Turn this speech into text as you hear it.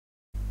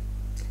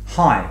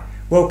Hi,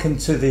 welcome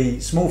to the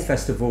Small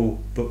Festival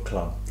Book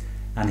Club,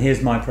 and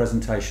here's my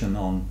presentation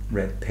on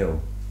Red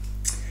Pill.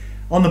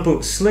 On the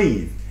book's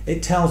sleeve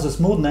it tells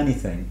us more than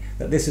anything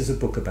that this is a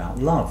book about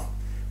love,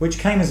 which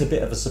came as a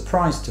bit of a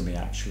surprise to me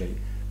actually,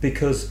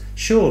 because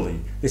surely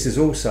this is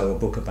also a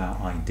book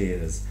about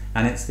ideas,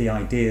 and it's the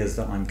ideas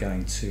that I'm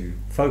going to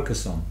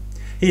focus on.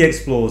 He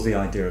explores the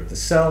idea of the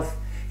self,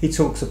 he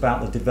talks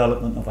about the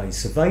development of a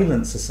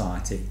surveillance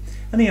society,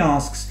 and he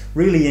asks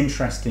really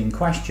interesting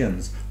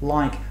questions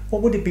like,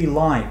 what would it be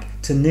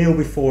like to kneel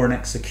before an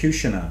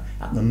executioner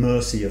at the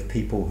mercy of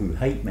people who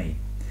hate me?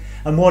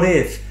 And what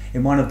if,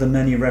 in one of the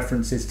many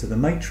references to the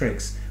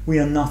Matrix, we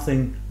are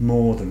nothing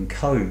more than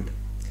code?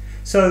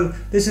 So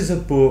this is a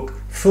book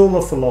full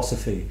of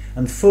philosophy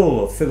and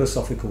full of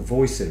philosophical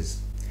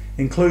voices,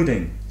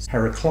 including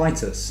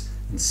Heraclitus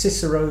and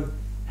Cicero,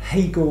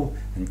 Hegel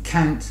and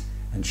Kant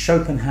and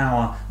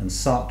Schopenhauer and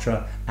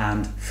Sartre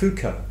and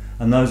Foucault,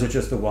 and those are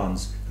just the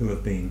ones who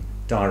have been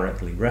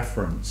directly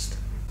referenced.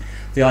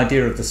 The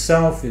idea of the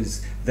self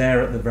is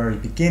there at the very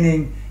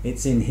beginning.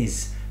 It's in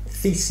his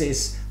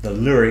thesis, The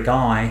Lyric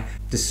I,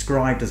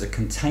 described as a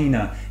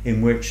container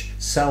in which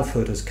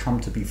selfhood has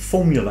come to be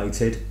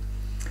formulated.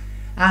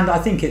 And I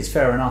think it's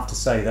fair enough to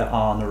say that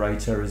our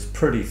narrator is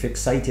pretty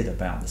fixated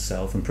about the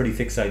self and pretty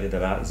fixated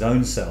about his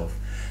own self.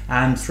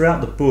 And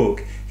throughout the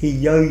book he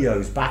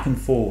yo-yos back and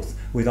forth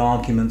with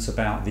arguments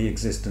about the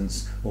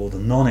existence or the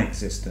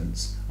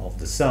non-existence of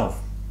the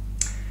self.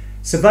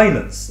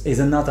 Surveillance is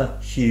another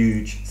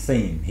huge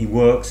theme. He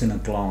works in a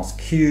glass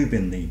cube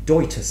in the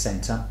Deuter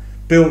Center,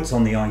 built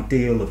on the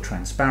ideal of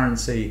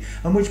transparency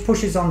and which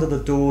pushes under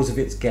the doors of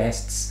its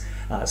guests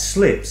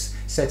slips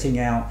setting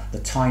out the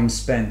time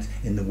spent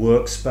in the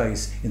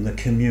workspace, in the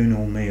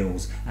communal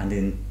meals and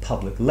in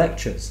public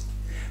lectures.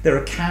 There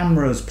are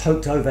cameras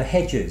poked over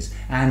hedges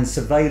and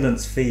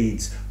surveillance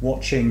feeds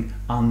watching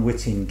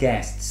unwitting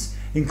guests,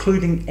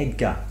 including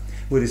Edgar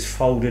with his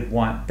folded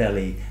white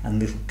belly and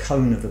little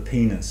cone of a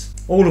penis,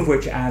 all of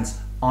which adds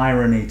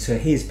irony to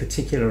his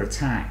particular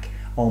attack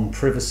on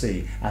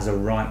privacy as a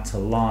right to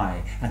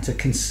lie and to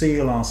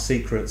conceal our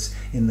secrets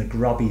in the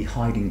grubby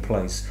hiding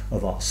place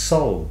of our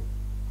soul.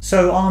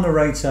 So our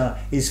narrator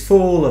is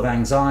full of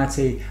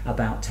anxiety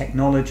about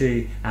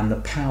technology and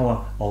the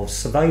power of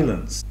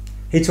surveillance.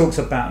 He talks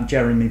about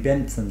Jeremy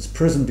Bentham's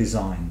prison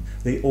design,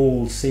 the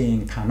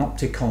all-seeing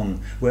panopticon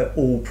where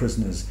all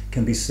prisoners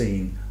can be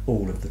seen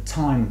all of the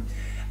time.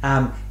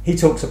 He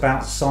talks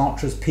about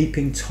Sartre's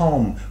peeping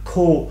Tom,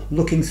 caught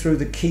looking through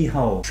the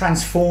keyhole,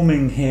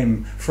 transforming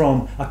him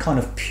from a kind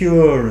of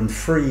pure and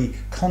free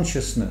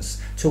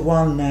consciousness to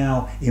one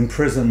now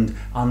imprisoned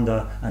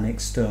under an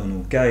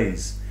external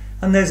gaze.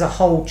 And there's a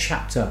whole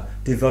chapter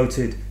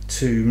devoted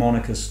to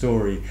Monica's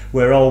story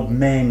where old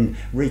men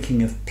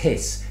reeking of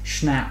piss,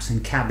 schnapps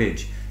and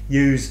cabbage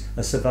use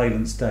a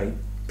surveillance state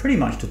pretty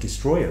much to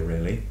destroy her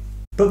really.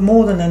 But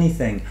more than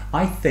anything,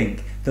 I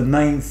think the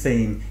main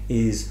theme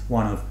is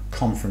one of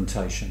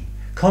confrontation.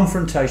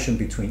 Confrontation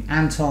between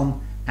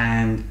Anton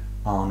and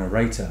our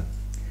narrator.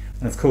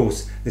 And of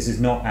course this is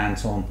not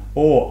Anton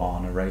or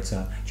our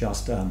narrator,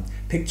 just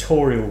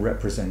pictorial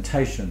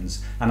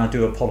representations, and I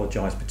do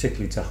apologise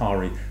particularly to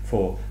Hari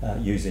for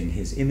using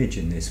his image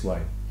in this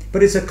way.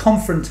 But it's a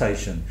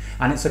confrontation,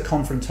 and it's a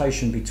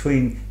confrontation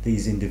between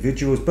these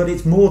individuals, but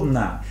it's more than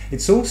that.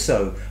 It's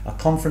also a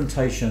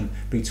confrontation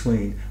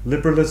between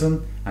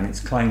liberalism and its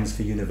claims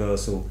for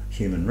universal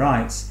human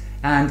rights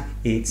and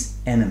its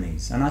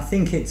enemies. And I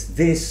think it's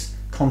this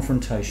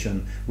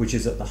confrontation which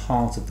is at the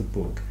heart of the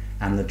book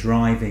and the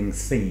driving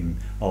theme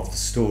of the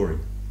story.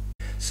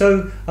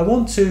 So I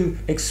want to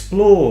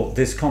explore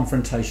this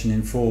confrontation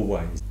in four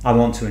ways. I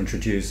want to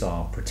introduce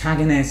our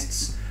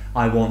protagonists,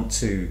 I want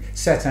to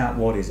set out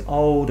what is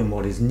old and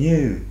what is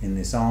new in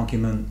this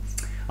argument,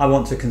 I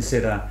want to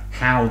consider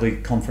how the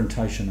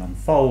confrontation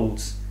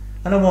unfolds,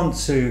 and I want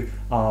to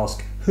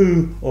ask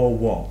who or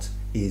what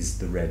is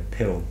the red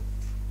pill.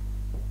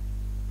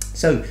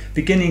 So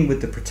beginning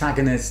with the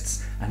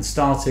protagonists and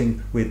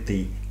starting with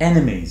the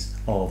enemies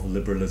of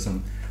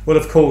liberalism, well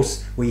of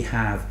course we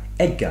have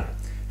Edgar,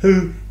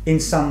 who in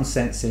some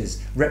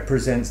senses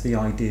represents the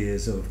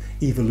ideas of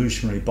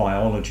evolutionary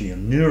biology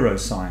and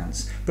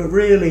neuroscience, but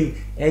really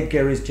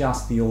Edgar is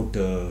just the hors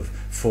d'oeuvre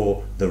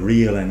for the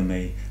real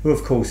enemy, who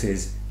of course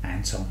is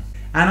Anton.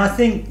 And I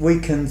think we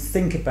can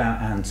think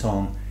about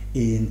Anton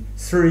in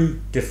three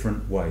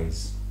different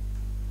ways.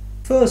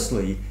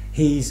 Firstly,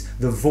 he's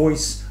the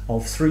voice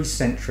of 3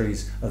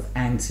 centuries of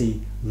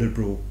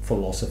anti-liberal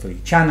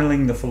philosophy,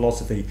 channeling the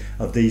philosophy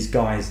of these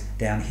guys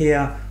down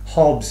here,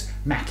 Hobbes,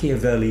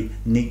 Machiavelli,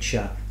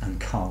 Nietzsche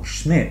and Carl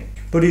Schmitt.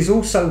 But he's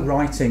also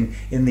writing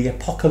in the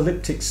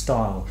apocalyptic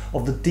style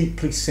of the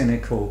deeply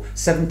cynical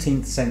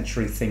 17th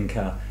century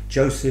thinker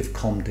Joseph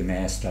Comte de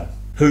Maistre,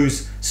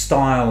 whose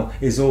style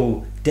is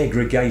all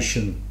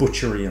degradation,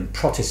 butchery and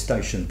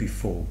protestation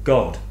before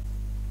God.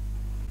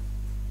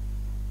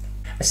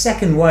 A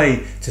second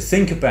way to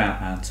think about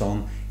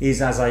Anton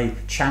is as a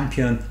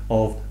champion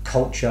of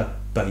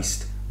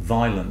culture-based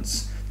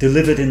violence,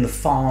 delivered in the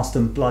fast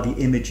and bloody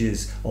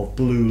images of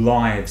blue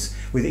lives,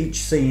 with each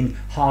scene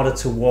harder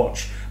to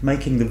watch,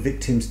 making the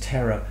victim's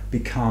terror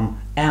become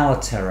our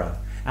terror,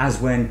 as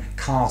when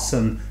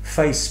Carson,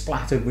 face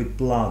splattered with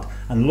blood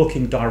and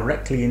looking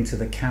directly into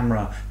the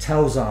camera,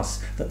 tells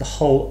us that the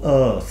whole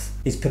earth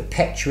is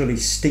perpetually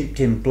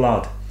steeped in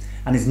blood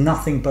and is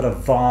nothing but a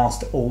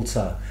vast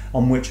altar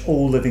on which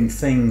all living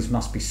things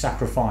must be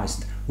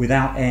sacrificed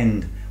without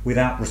end,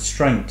 without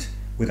restraint,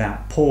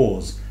 without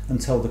pause,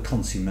 until the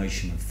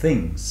consummation of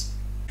things.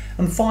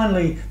 And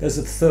finally, there's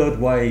a third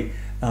way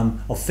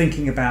of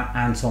thinking about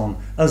Anton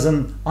as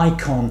an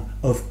icon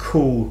of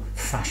cool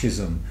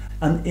fascism,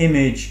 an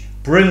image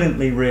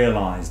brilliantly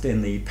realised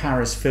in the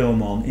Paris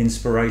film on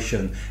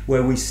Inspiration,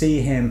 where we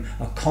see him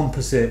a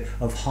composite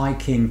of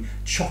hiking,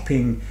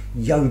 chopping,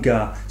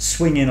 yoga,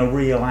 swinging a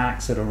real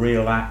axe at a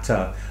real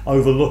actor,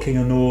 overlooking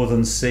a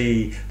northern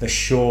sea, the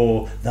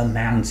shore, the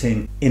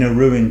mountain, in a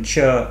ruined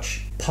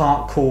church,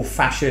 part cool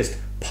fascist,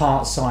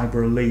 part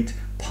cyber elite,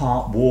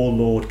 part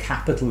warlord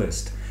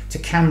capitalist. To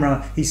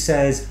camera he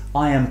says,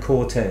 "I am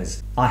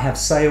Cortez. I have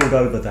sailed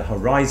over the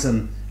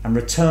horizon and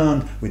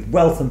returned with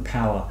wealth and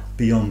power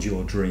beyond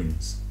your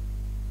dreams."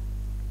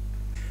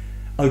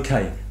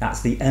 Okay,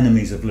 that's the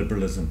enemies of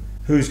liberalism.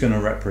 Who's going to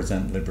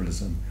represent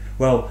liberalism?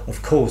 Well,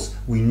 of course,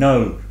 we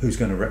know who's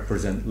going to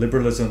represent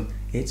liberalism.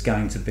 It's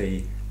going to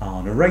be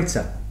our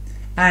narrator.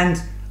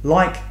 And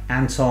like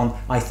Anton,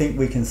 I think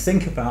we can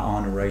think about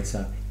our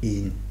narrator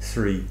in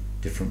three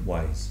different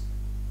ways.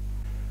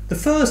 The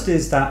first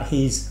is that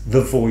he's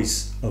the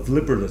voice of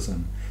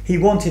liberalism. He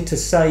wanted to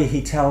say,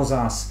 he tells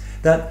us,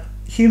 that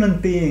human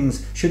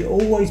beings should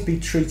always be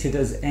treated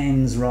as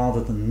ends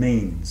rather than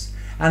means,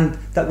 and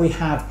that we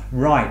have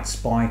rights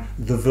by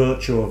the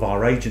virtue of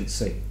our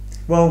agency.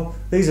 Well,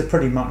 these are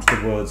pretty much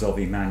the words of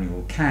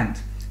Immanuel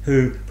Kant,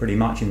 who pretty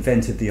much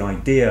invented the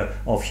idea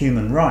of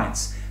human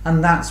rights,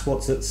 and that's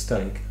what's at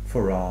stake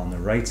for our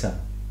narrator.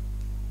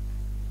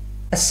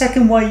 A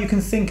second way you can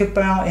think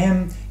about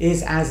him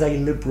is as a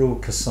liberal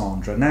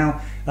Cassandra.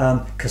 Now,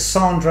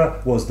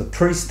 Cassandra was the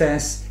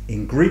priestess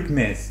in Greek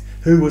myth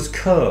who was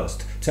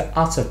cursed to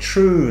utter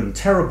true and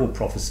terrible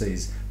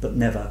prophecies, but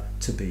never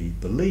to be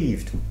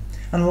believed.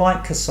 And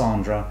like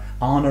Cassandra,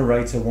 our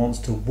narrator wants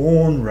to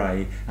warn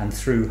Ray, and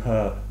through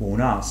her warn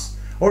us,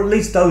 or at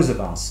least those of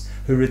us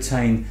who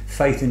retain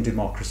faith in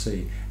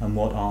democracy and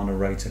what our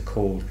narrator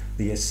called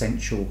the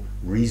essential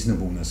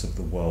reasonableness of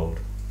the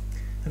world.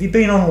 Have you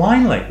been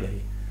online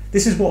lately?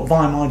 This is what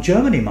Weimar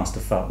Germany must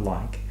have felt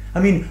like. I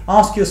mean,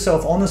 ask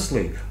yourself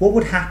honestly, what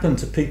would happen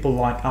to people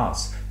like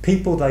us,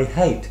 people they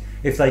hate,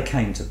 if they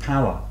came to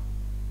power?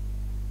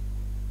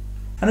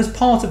 And as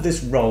part of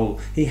this role,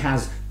 he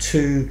has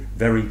two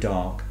very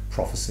dark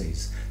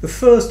prophecies. The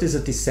first is a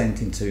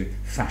descent into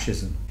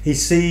fascism. He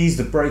sees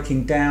the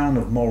breaking down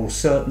of moral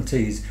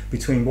certainties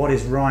between what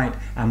is right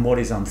and what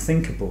is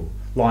unthinkable,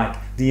 like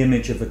the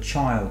image of a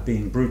child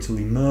being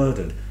brutally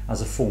murdered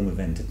as a form of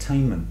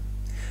entertainment.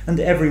 And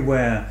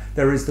everywhere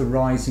there is the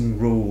rising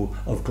rule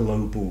of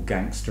global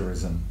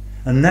gangsterism.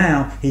 And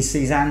now he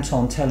sees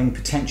Anton telling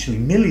potentially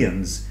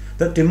millions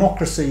that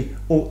democracy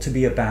ought to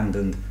be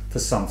abandoned for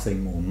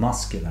something more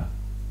muscular.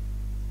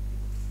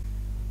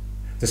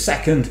 The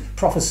second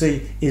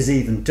prophecy is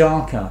even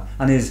darker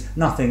and is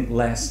nothing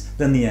less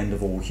than the end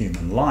of all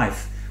human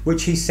life,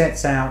 which he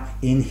sets out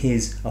in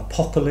his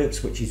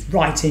Apocalypse, which he's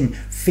writing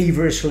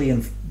feverishly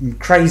and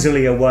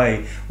crazily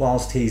away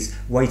whilst he's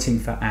waiting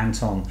for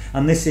Anton.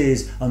 And this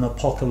is an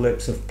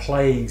apocalypse of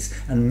plagues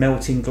and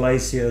melting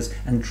glaciers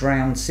and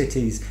drowned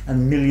cities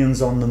and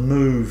millions on the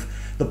move,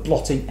 the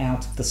blotting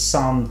out of the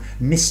sun,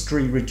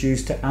 mystery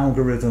reduced to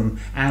algorithm,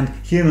 and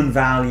human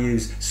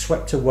values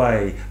swept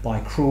away by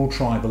cruel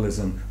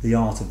tribalism, the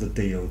art of the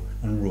deal,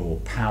 and raw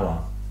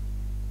power.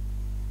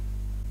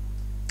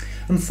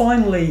 And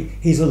finally,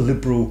 he's a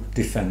liberal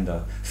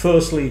defender,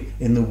 firstly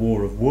in the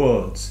war of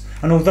words.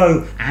 And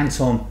although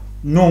Anton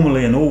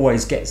normally and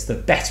always gets the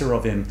better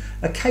of him,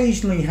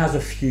 occasionally has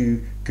a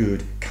few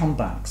good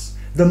comebacks.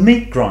 The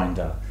meat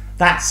grinder,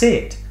 that's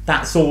it,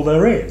 that's all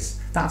there is.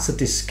 That's a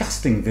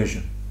disgusting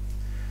vision.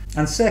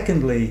 And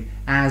secondly,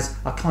 as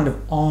a kind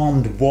of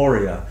armed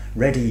warrior,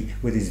 ready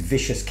with his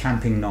vicious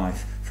camping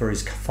knife for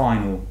his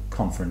final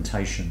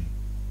confrontation.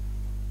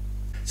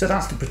 So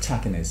that's the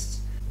protagonists.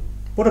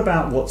 What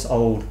about what's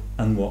old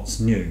and what's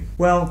new?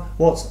 Well,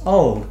 what's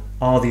old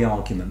are the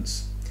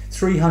arguments.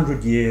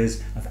 300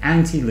 years of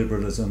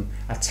anti-liberalism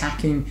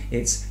attacking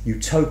its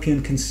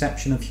utopian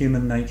conception of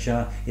human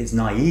nature, its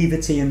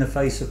naivety in the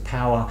face of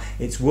power,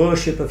 its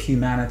worship of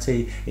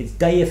humanity, its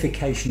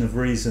deification of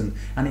reason,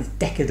 and its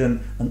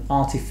decadent and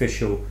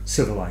artificial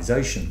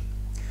civilization.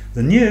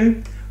 The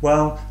new,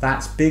 well,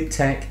 that's big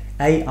tech,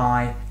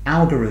 AI,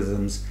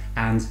 algorithms,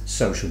 and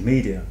social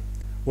media.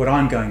 What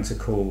I'm going to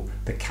call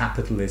the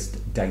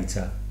capitalist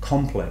data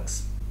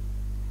complex.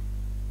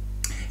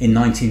 In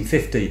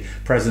 1950,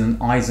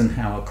 President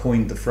Eisenhower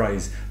coined the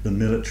phrase the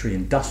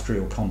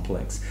military-industrial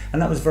complex,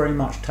 and that was very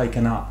much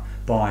taken up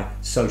by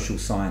social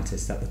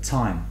scientists at the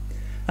time.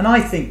 And I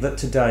think that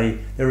today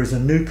there is a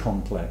new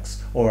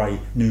complex or a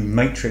new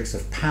matrix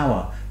of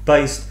power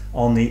based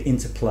on the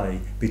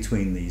interplay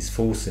between these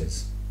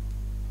forces.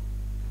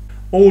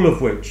 All of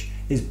which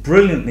is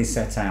brilliantly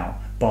set out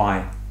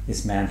by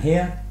this man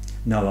here,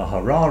 Noah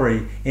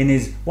Harari, in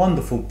his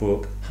wonderful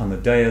book Homo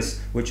Deus,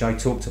 which I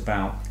talked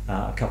about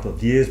a couple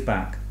of years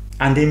back,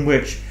 and in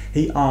which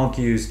he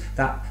argues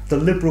that the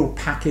liberal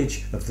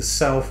package of the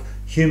self,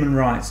 human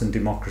rights and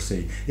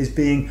democracy is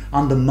being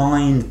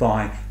undermined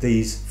by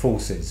these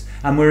forces,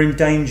 and we're in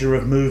danger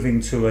of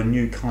moving to a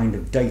new kind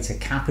of data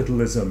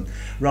capitalism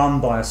run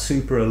by a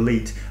super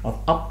elite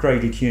of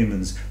upgraded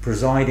humans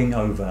presiding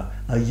over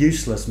a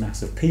useless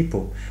mass of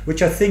people,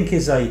 which I think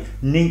is a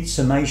neat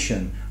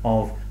summation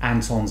of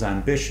Anton's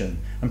ambition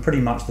and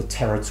pretty much the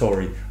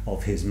territory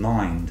of his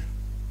mind.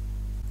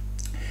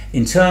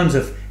 In terms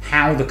of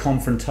how the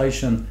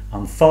confrontation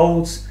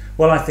unfolds,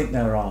 well, I think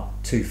there are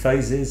two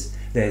phases.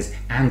 There's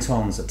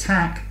Anton's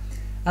attack,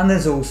 and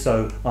there's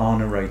also our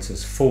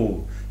narrator's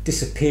fall,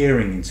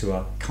 disappearing into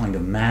a kind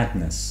of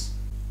madness.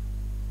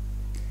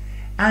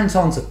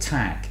 Anton's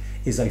attack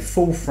is a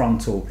full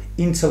frontal,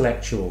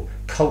 intellectual,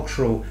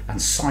 cultural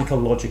and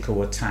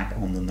psychological attack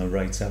on the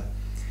narrator,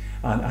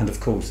 and of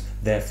course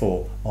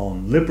therefore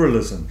on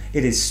liberalism.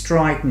 It is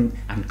strident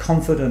and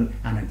confident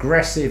and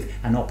aggressive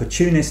and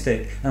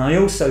opportunistic, and I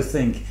also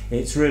think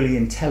it's really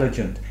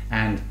intelligent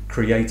and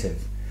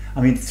creative. I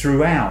mean,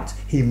 throughout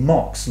he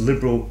mocks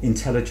liberal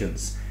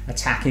intelligence,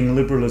 attacking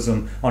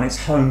liberalism on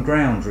its home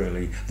ground,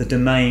 really, the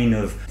domain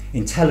of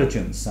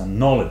intelligence and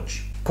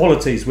knowledge,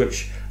 qualities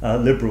which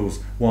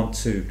liberals want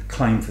to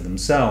claim for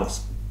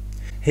themselves.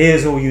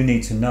 Here's all you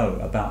need to know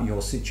about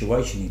your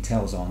situation, he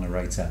tells our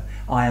narrator.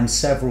 I am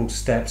several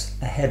steps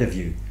ahead of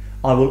you.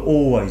 I will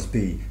always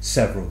be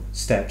several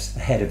steps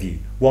ahead of you.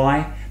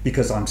 Why?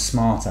 Because I'm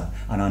smarter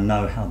and I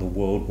know how the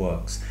world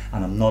works,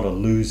 and I'm not a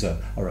loser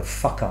or a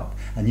fuck up,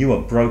 and you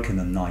are broken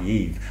and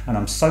naive, and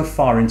I'm so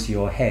far into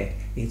your head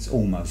it's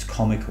almost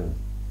comical.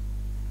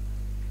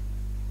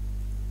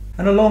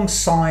 And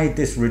alongside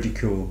this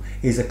ridicule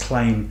is a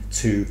claim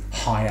to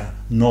higher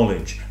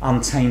knowledge,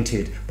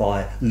 untainted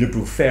by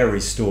liberal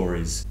fairy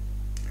stories,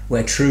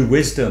 where true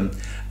wisdom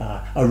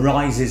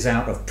arises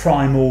out of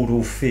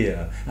primordial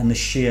fear and the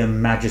sheer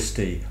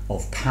majesty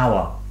of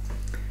power.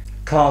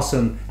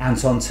 Carson,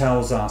 Anton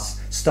tells us,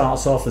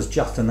 starts off as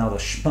just another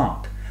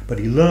schmuck, but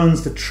he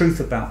learns the truth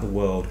about the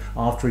world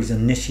after he's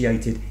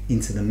initiated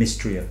into the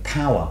mystery of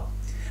power.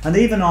 And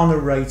even our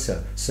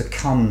narrator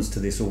succumbs to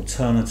this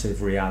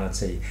alternative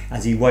reality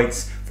as he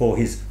waits for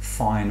his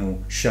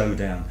final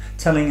showdown,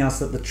 telling us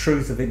that the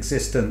truth of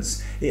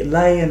existence, it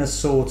lay in a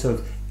sort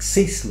of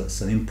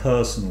ceaseless and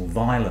impersonal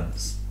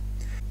violence.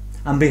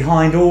 And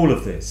behind all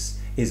of this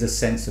is a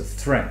sense of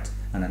threat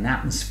and an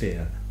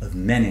atmosphere of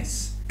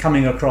menace.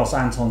 Coming across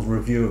Anton's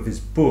review of his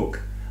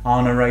book,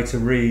 our narrator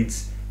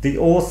reads, "The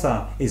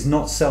author is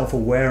not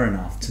self-aware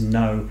enough to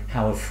know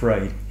how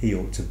afraid he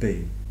ought to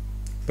be."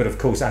 But of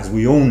course, as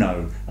we all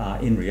know,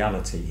 in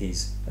reality,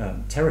 he's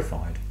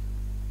terrified.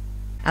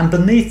 And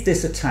beneath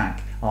this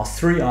attack are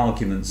three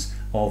arguments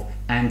of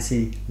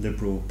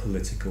anti-liberal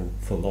political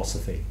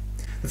philosophy.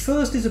 The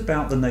first is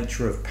about the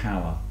nature of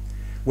power,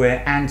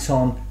 where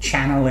Anton,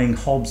 channeling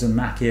Hobbes and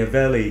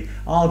Machiavelli,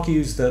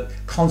 argues that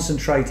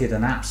concentrated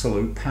and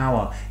absolute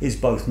power is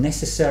both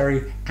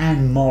necessary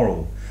and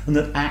moral, and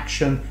that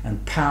action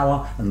and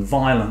power and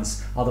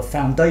violence are the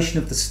foundation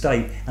of the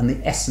state and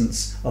the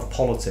essence of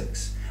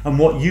politics. And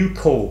what you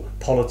call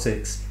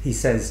politics, he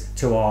says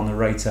to our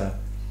narrator,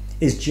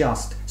 is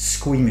just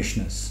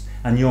squeamishness,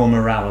 and your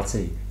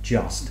morality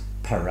just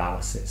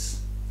paralysis.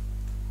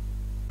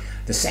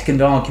 The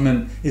second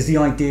argument is the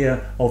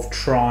idea of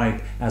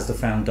tribe as the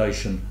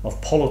foundation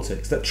of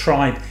politics, that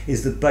tribe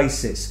is the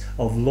basis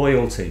of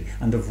loyalty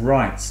and of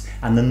rights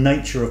and the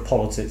nature of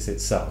politics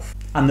itself,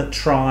 and that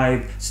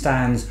tribe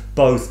stands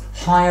both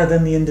higher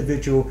than the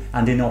individual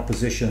and in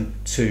opposition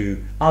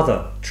to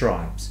other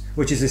tribes,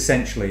 which is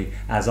essentially,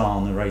 as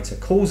our narrator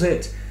calls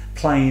it,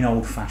 plain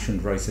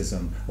old-fashioned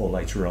racism, or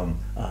later on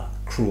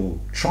cruel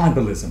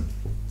tribalism.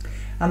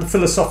 And the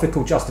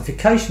philosophical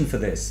justification for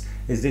this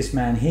is this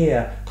man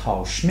here,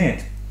 Carl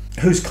Schmitt,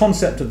 whose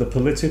concept of the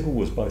political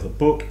was both a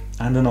book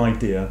and an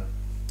idea,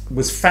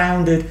 was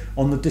founded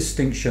on the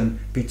distinction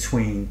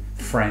between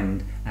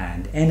friend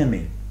and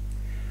enemy.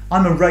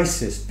 I'm a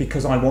racist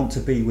because I want to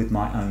be with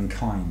my own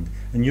kind,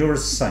 and you're a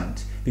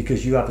saint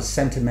because you have a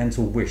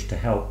sentimental wish to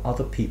help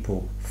other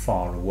people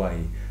far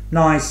away.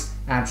 Nice,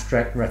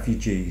 abstract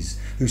refugees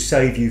who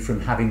save you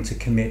from having to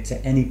commit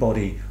to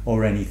anybody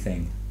or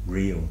anything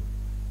real.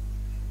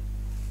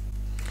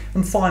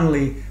 And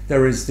finally,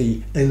 there is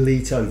the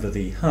elite over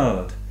the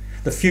herd.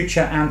 The future,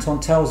 Anton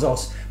tells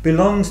us,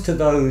 belongs to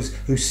those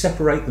who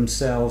separate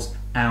themselves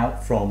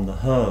out from the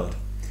herd.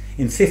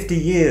 In 50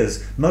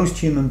 years, most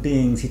human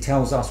beings, he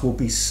tells us, will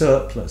be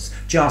surplus,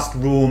 just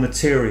raw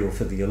material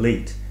for the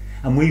elite.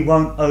 And we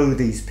won't owe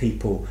these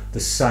people the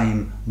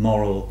same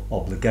moral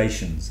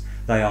obligations.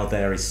 They are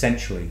there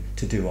essentially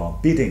to do our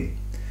bidding.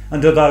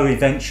 And although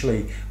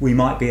eventually we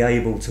might be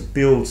able to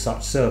build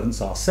such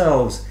servants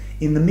ourselves,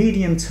 in the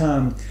medium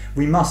term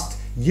we must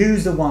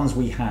use the ones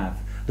we have,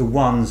 the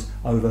ones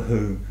over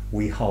whom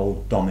we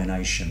hold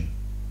domination.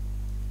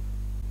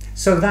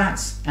 So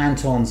that's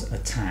Anton's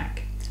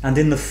attack, and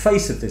in the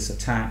face of this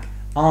attack,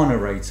 our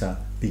narrator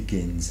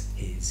begins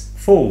his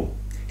fall.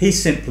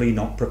 He's simply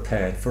not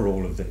prepared for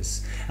all of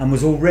this, and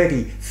was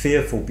already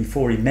fearful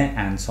before he met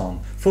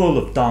Anton, full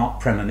of dark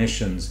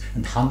premonitions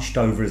and hunched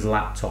over his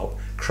laptop,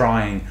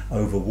 crying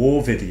over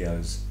war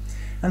videos.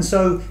 And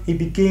so he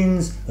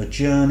begins a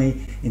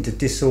journey into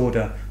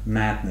disorder,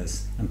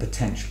 madness, and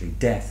potentially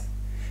death.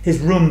 His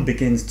room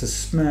begins to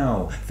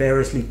smell,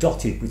 variously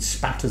dotted with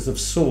spatters of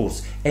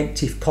sauce,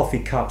 empty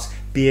coffee cups,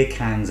 beer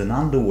cans and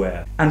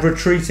underwear. And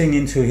retreating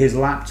into his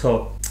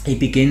laptop, he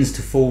begins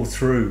to fall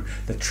through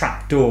the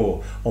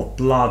trapdoor of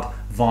blood,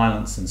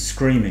 violence and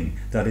screaming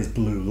that is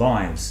Blue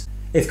Lives.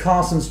 If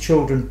Carson's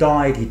children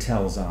died, he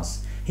tells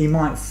us, he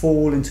might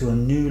fall into a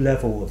new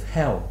level of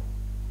hell.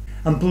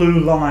 And Blue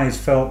Lives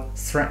felt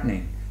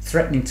threatening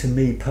to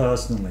me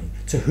personally,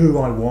 to who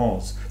I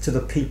was, to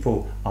the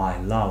people I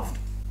loved.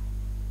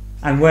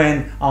 And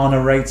when our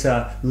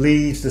narrator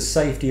leaves the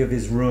safety of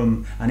his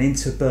room and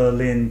into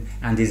Berlin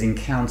and his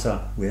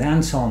encounter with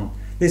Anton,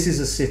 this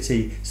is a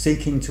city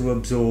seeking to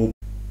absorb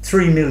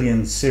 3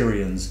 million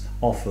Syrians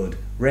offered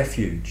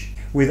refuge,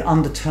 with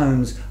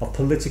undertones of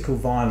political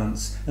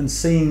violence and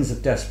scenes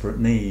of desperate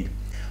need,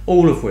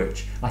 all of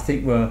which I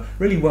think were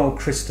really well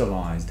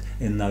crystallised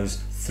in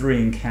those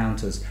 3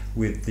 encounters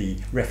with the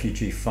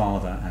refugee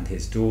father and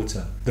his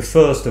daughter. The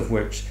first of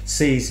which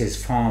sees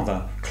his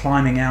father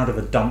climbing out of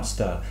a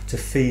dumpster to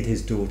feed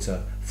his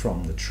daughter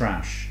from the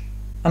trash.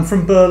 And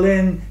from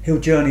Berlin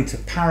he'll journey to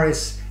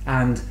Paris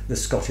and the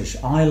Scottish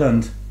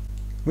island,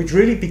 which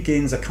really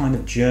begins a kind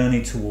of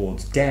journey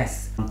towards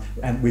death,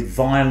 and with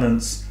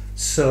violence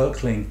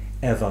circling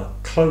ever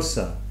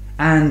closer.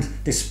 And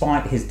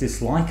despite his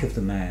dislike of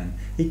the man,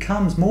 he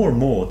comes more and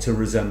more to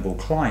resemble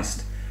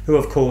Kleist, who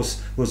of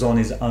course was on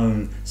his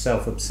own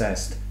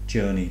self-obsessed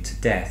journey to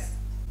death.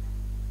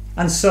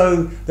 And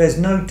so there's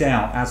no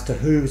doubt as to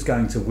who's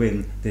going to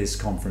win this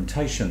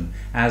confrontation.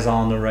 As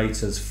our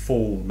narrator's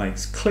fall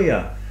makes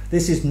clear,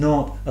 this is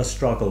not a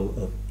struggle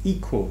of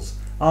equals.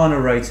 Our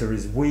narrator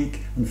is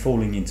weak and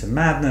falling into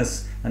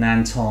madness, and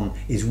Anton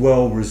is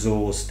well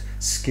resourced,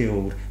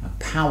 skilled and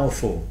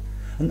powerful.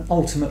 And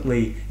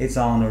ultimately it's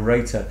our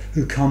narrator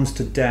who comes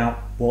to doubt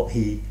what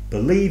he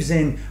believes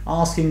in,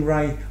 asking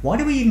Ray, why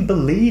do we even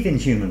believe in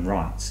human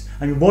rights?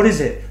 I mean, what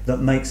is it that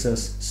makes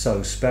us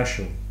so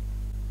special?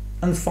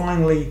 And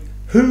finally,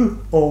 who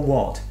or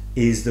what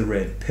is the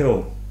red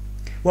pill?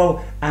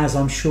 Well, as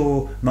I'm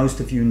sure most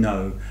of you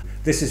know,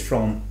 this is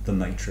from The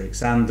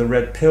Matrix, and the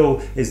red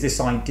pill is this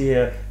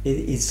idea, it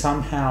is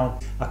somehow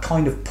a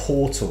kind of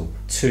portal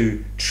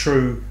to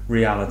true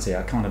reality,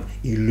 a kind of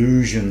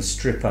illusion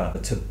stripper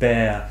to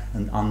bare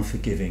and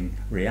unforgiving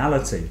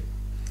reality.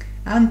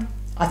 And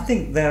I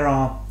think there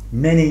are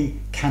many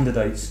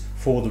candidates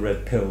for the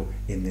red pill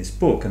in this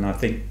book, and I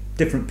think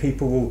different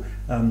people will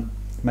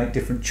make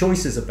different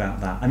choices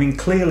about that. I mean,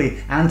 clearly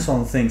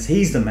Anton thinks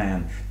he's the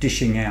man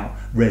dishing out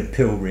red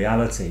pill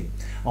reality.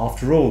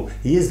 After all,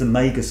 he is the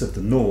Magus of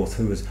the North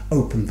who has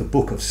opened the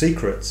book of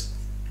secrets.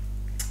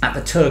 At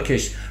the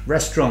Turkish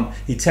restaurant,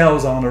 he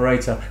tells our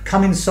narrator,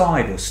 come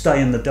inside or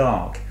stay in the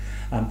dark,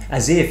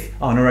 as if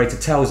our narrator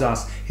tells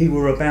us he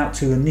were about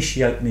to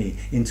initiate me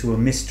into a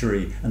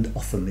mystery and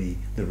offer me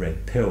the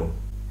red pill.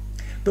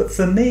 But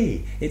for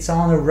me, it's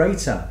our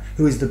narrator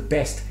who is the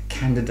best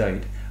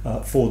candidate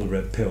for the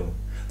red pill.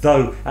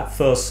 Though at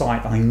first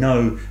sight I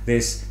know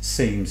this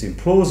seems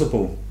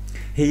implausible.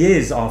 He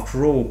is,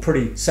 after all,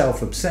 pretty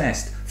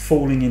self-obsessed,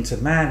 falling into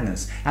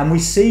madness, and we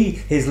see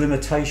his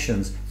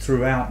limitations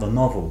throughout the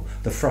novel,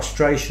 the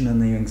frustration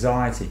and the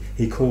anxiety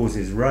he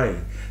causes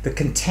Ray, the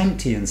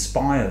contempt he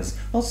inspires,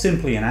 not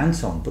simply in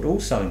Anton, but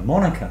also in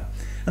Monica,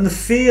 and the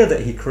fear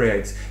that he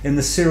creates in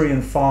the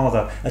Syrian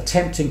father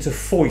attempting to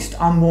foist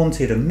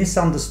unwanted and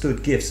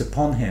misunderstood gifts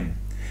upon him.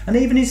 And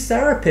even his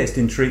therapist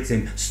entreats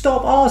him,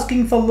 stop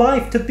asking for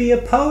life to be a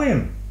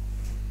poem.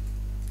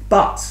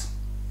 But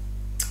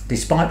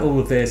despite all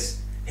of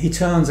this, he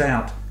turns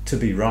out to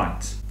be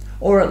right,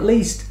 or at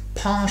least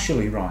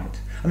partially right.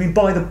 I mean,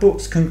 by the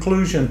book's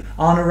conclusion,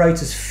 our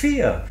narrator's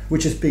fear,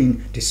 which has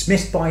been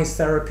dismissed by his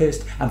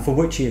therapist and for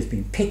which he has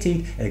been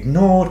pitied,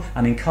 ignored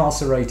and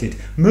incarcerated,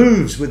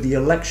 moves with the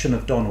election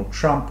of Donald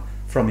Trump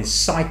from his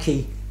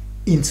psyche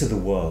into the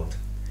world.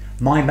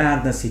 My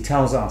madness, he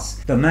tells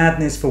us, the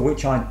madness for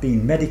which I'd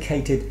been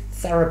medicated,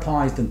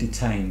 therapized and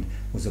detained,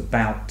 was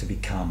about to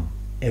become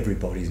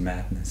everybody's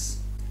madness.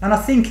 And I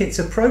think it's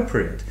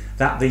appropriate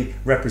that the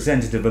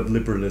representative of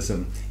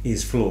liberalism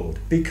is flawed,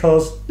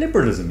 because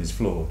liberalism is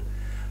flawed.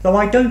 Though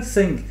I don't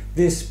think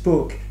this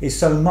book is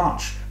so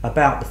much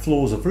about the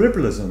flaws of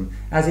liberalism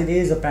as it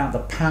is about the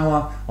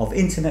power of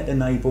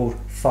internet-enabled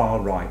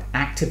far-right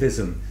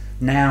activism,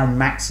 now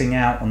maxing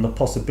out on the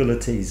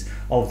possibilities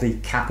of the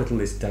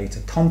capitalist data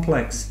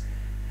complex.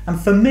 And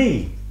for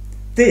me,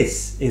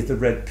 this is the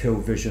red pill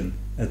vision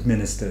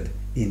administered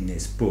in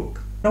this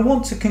book. I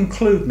want to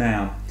conclude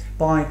now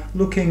by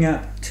looking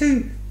at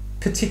two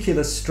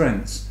particular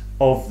strengths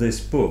of this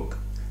book.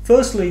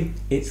 Firstly,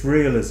 its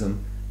realism,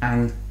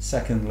 and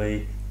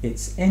secondly,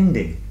 its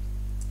ending.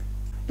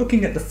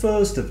 Looking at the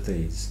first of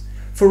these,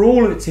 for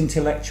all of its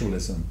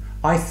intellectualism,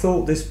 I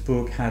thought this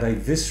book had a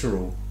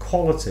visceral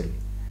quality,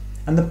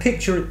 and the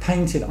picture it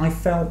painted I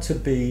felt to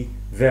be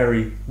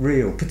very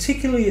real,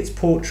 particularly its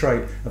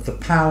portrait of the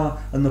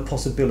power and the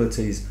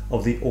possibilities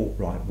of the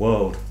alt-right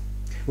world,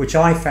 which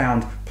I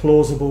found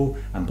plausible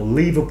and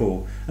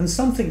believable, and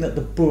something that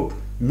the book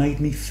made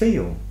me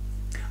feel.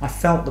 I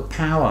felt the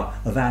power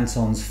of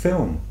Anton's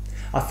film.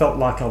 I felt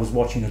like I was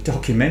watching a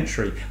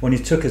documentary when he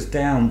took us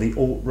down the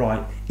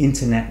alt-right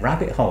internet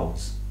rabbit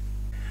holes,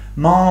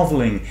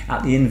 marvelling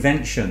at the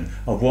invention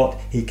of what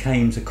he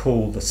came to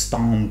call the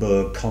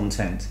Sternberg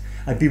content,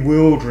 a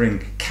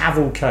bewildering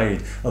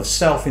cavalcade of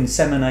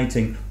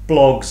self-inseminating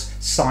blogs,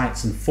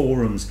 sites and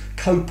forums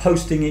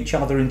co-posting each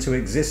other into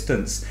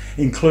existence,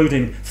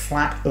 including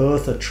flat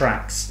earther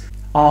tracks,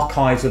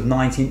 archives of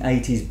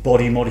 1980s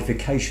body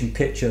modification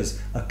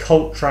pictures,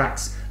 occult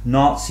tracks,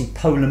 Nazi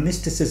polar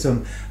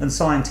mysticism and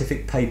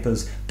scientific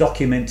papers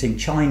documenting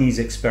Chinese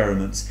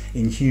experiments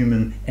in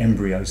human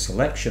embryo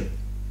selection.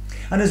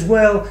 And as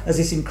well as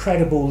this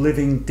incredible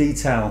living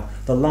detail,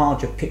 the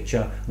larger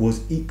picture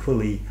was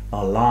equally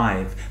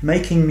alive,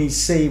 making me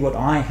see what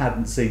I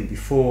hadn't seen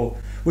before,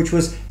 which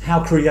was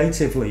how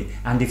creatively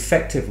and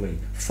effectively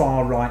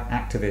far-right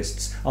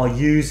activists are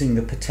using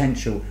the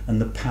potential and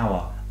the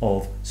power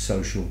of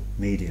social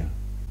media.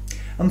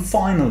 And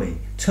finally,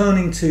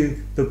 turning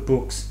to the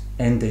book's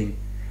ending,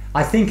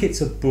 I think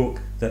it's a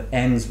book that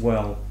ends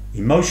well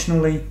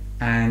emotionally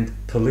and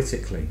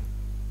politically.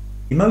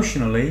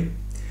 Emotionally,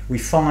 we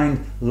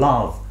find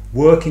love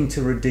working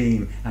to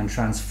redeem and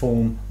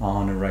transform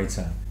our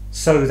narrator,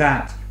 so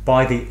that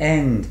by the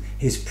end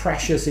his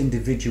precious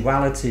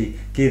individuality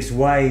gives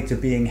way to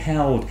being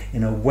held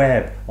in a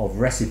web of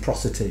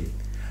reciprocity,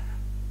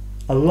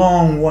 a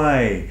long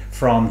way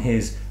from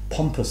his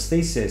pompous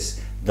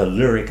thesis, the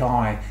lyric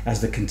I,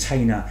 as the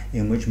container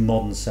in which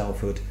modern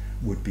selfhood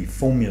would be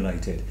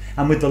formulated.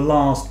 And with the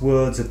last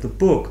words of the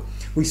book,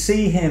 we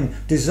see him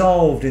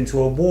dissolved into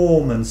a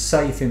warm and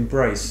safe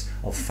embrace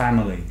of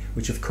family,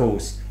 which of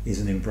course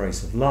is an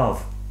embrace of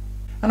love.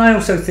 And I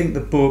also think the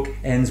book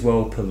ends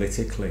well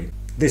politically.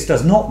 This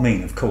does not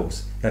mean, of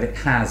course, that it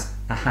has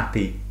a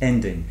happy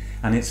ending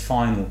and its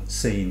final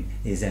scene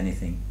is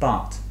anything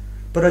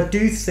but I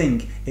do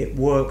think it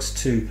works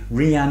to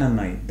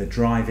reanimate the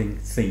driving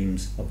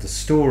themes of the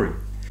story.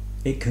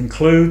 It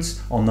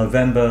concludes on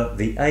November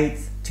the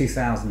 8th,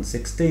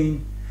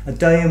 2016, a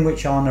day in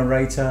which our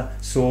narrator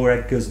saw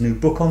Edgar's new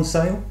book on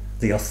sale,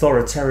 The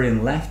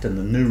Authoritarian Left and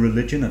the New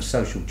Religion of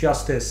Social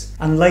Justice,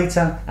 and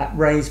later at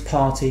Ray's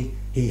party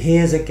he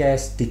hears a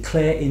guest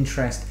declare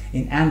interest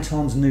in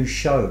Anton's new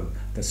show,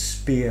 The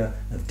Spear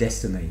of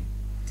Destiny.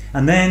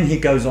 And then he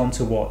goes on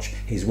to watch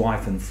his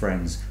wife and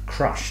friends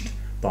crushed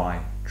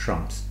by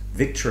Trump's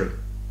victory.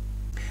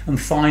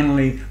 And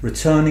finally,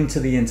 returning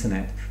to the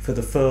internet for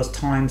the first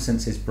time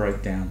since his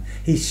breakdown,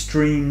 he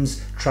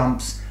streams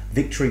Trump's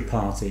victory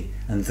party,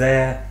 and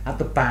there at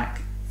the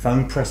back,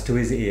 phone pressed to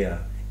his ear,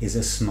 is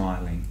a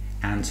smiling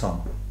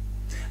Anton.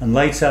 And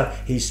later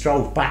he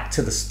strolls back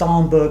to the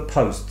Sternberg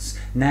posts,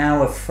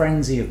 now a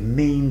frenzy of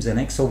memes and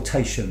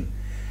exaltation,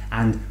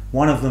 and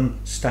one of them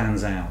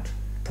stands out,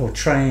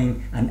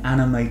 portraying an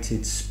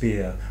animated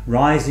spear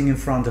rising in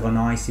front of an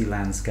icy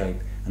landscape,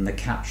 and the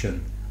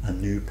caption, "A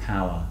new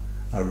power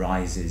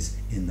arises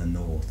in the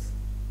north."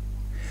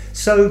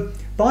 So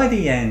by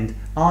the end,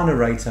 our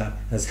narrator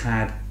has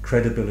had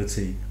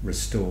credibility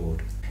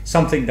restored,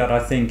 something that I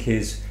think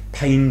is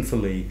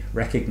painfully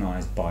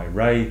recognised by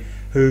Ray,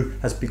 who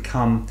has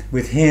become,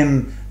 with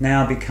him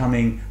now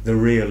becoming the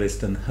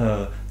realist and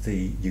her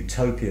the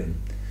utopian.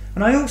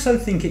 And I also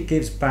think it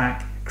gives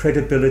back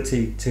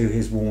credibility to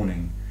his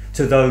warning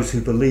to those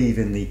who believe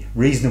in the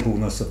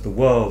reasonableness of the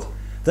world,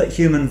 that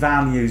human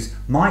values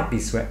might be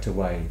swept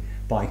away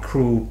by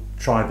cruel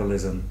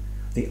tribalism,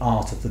 the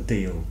art of the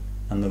deal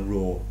and the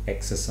raw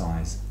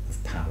exercise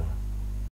of power.